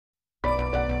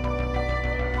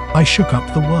I shook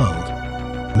up the world.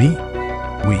 Me?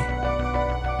 We.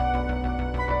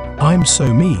 I'm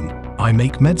so mean, I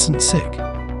make medicine sick.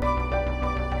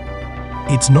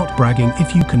 It's not bragging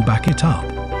if you can back it up.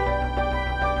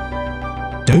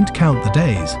 Don't count the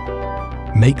days.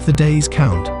 Make the days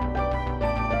count.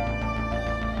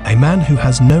 A man who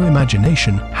has no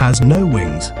imagination has no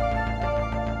wings.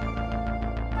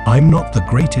 I'm not the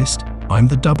greatest, I'm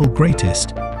the double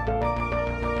greatest.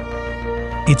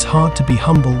 It's hard to be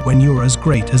humble when you're as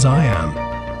great as I am.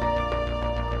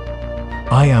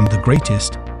 I am the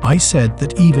greatest, I said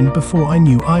that even before I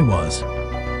knew I was.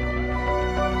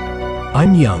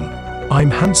 I'm young, I'm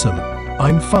handsome,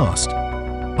 I'm fast.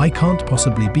 I can't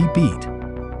possibly be beat.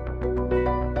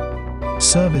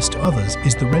 Service to others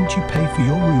is the rent you pay for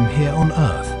your room here on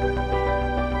earth.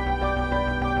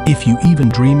 If you even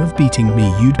dream of beating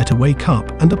me, you'd better wake up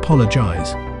and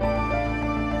apologize.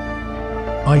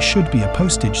 I should be a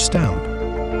postage stamp.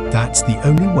 That's the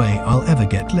only way I'll ever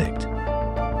get licked.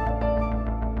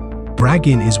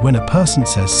 Braggin is when a person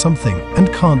says something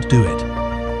and can't do it.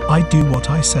 I do what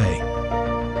I say.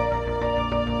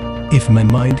 If my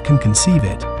mind can conceive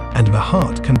it, and my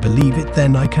heart can believe it,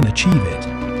 then I can achieve it.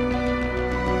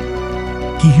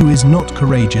 He who is not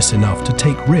courageous enough to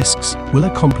take risks will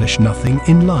accomplish nothing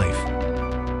in life.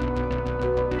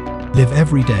 Live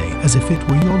every day as if it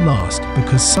were your last,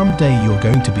 because someday you're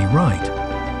going to be right.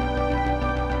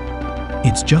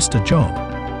 It's just a job.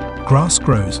 Grass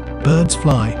grows, birds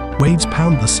fly, waves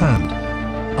pound the sand.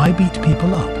 I beat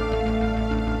people up.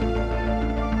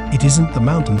 It isn't the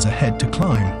mountains ahead to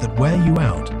climb that wear you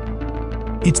out.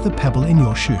 It's the pebble in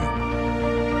your shoe.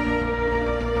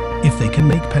 If they can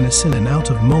make penicillin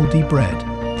out of moldy bread,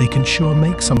 they can sure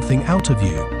make something out of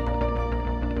you.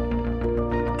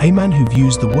 A man who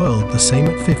views the world the same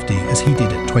at 50 as he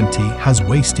did at 20 has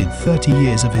wasted 30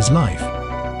 years of his life.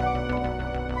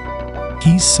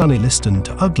 He's Sonny Liston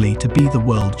too ugly to be the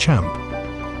world champ.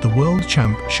 The world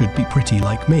champ should be pretty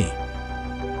like me.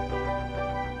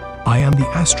 I am the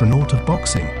astronaut of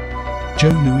boxing. Joe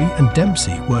Louis and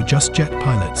Dempsey were just jet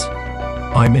pilots.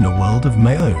 I'm in a world of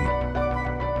my own.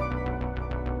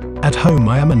 At home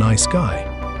I am a nice guy,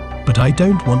 but I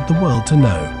don't want the world to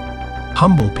know.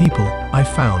 Humble people, I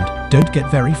found, don't get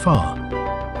very far.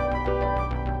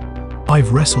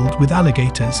 I've wrestled with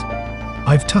alligators.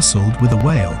 I've tussled with a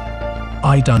whale.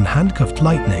 I done handcuffed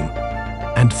lightning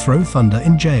and throw thunder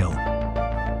in jail.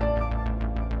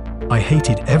 I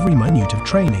hated every minute of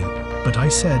training, but I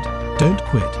said, don't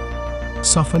quit.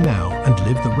 Suffer now and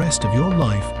live the rest of your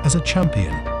life as a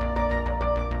champion.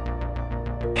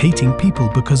 Hating people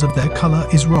because of their color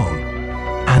is wrong.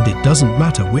 And it doesn't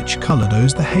matter which color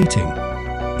does the hating.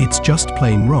 It's just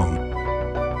plain wrong.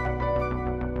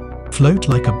 Float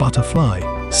like a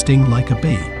butterfly, sting like a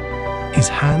bee. His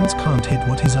hands can't hit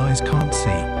what his eyes can't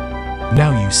see.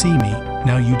 Now you see me,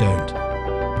 now you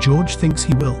don't. George thinks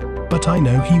he will, but I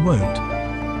know he won't.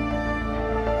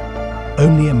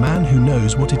 Only a man who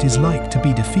knows what it is like to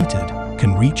be defeated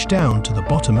can reach down to the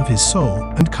bottom of his soul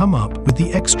and come up with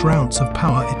the extra ounce of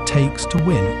power it takes to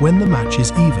win when the match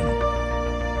is even.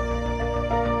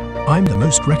 I'm the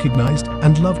most recognized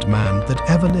and loved man that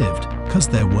ever lived, 'cause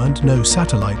there weren't no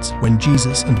satellites when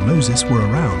Jesus and Moses were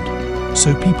around,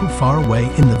 so people far away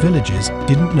in the villages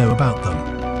didn't know about them.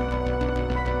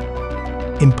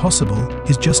 Impossible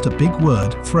is just a big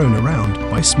word thrown around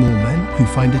by small men who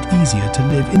find it easier to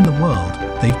live in the world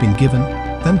they've been given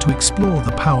than to explore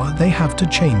the power they have to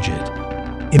change it.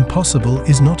 Impossible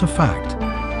is not a fact.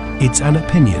 It's an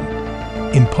opinion.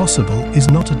 Impossible is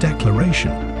not a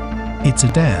declaration. It's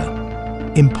a dare.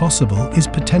 Impossible is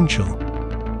potential.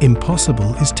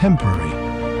 Impossible is temporary.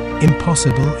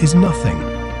 Impossible is nothing.